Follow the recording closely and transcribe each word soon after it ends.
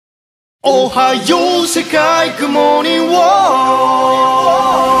おはよう世界グッモーニングワ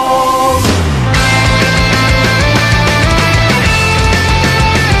ール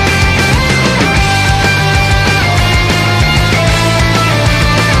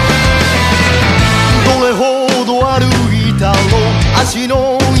どれほど歩いたろう足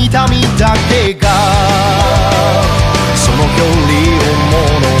の痛みだけがその距離を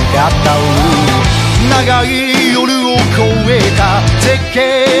物語る長い夜を越えた絶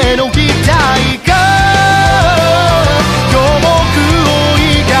景の期待が今日も僕を生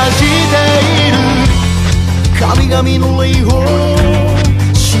かしている神々の霊峰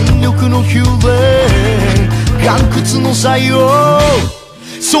新緑の宮殿岩窟の採用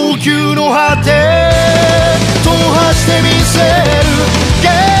早急の果て踏破してみせる限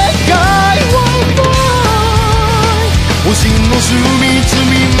界はない星の隅々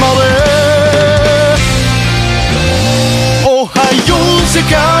までおはよう世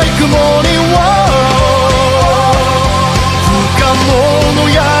界グッモーニングワール不可能の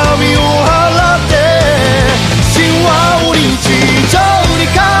闇を払って神話を日常に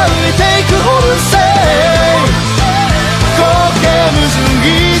変えていくオルセイ苔むずぎ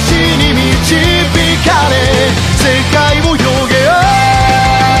地に導かれ世界を広げよう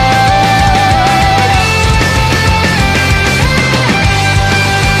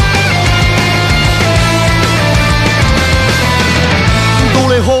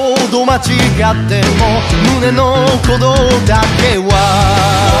間違っても胸の鼓動だけは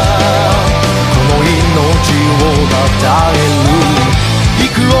この命をたたえる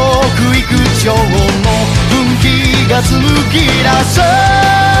幾億幾兆の分岐が紡ぎ出す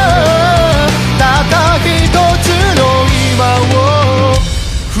たった一つの今を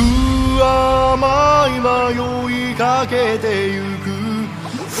不甘い迷いかけてゆく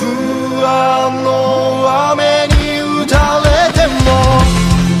不安の雨に打たれても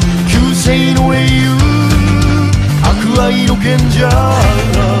生の英雄博愛の賢者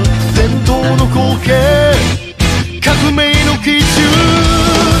伝統の光景革命の基準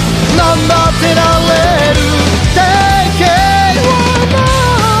何だってなれる定型はな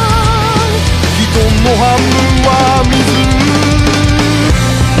い人の半分は水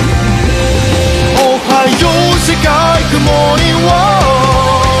おはよう世界グッモーニングワー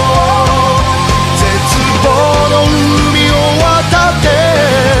ル絶望の海を渡って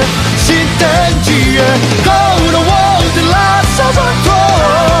新天地へ Go the world the last of our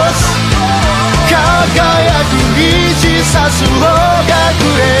cross 輝く虹さす方角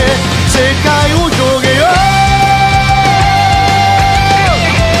へ世界を広げよう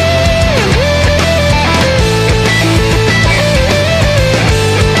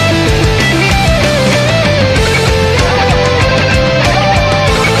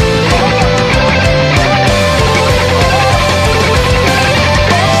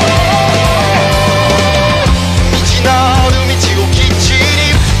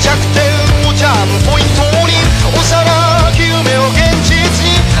ポイントに幼き夢を現実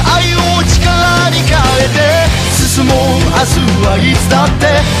に愛を力に変えて進もう明日はいつだって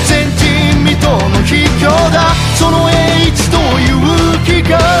前人未到の秘境だその英知と勇気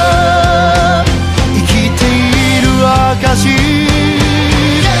が生きている証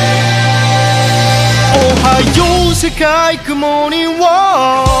おはよう世界グッモーニング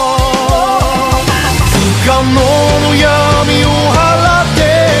ワール不可能の闇を払って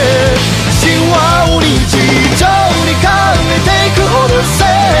神話を日常に変えていくオルセイ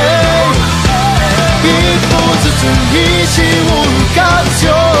一歩ずつ石を浮かす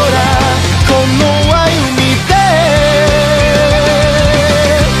よ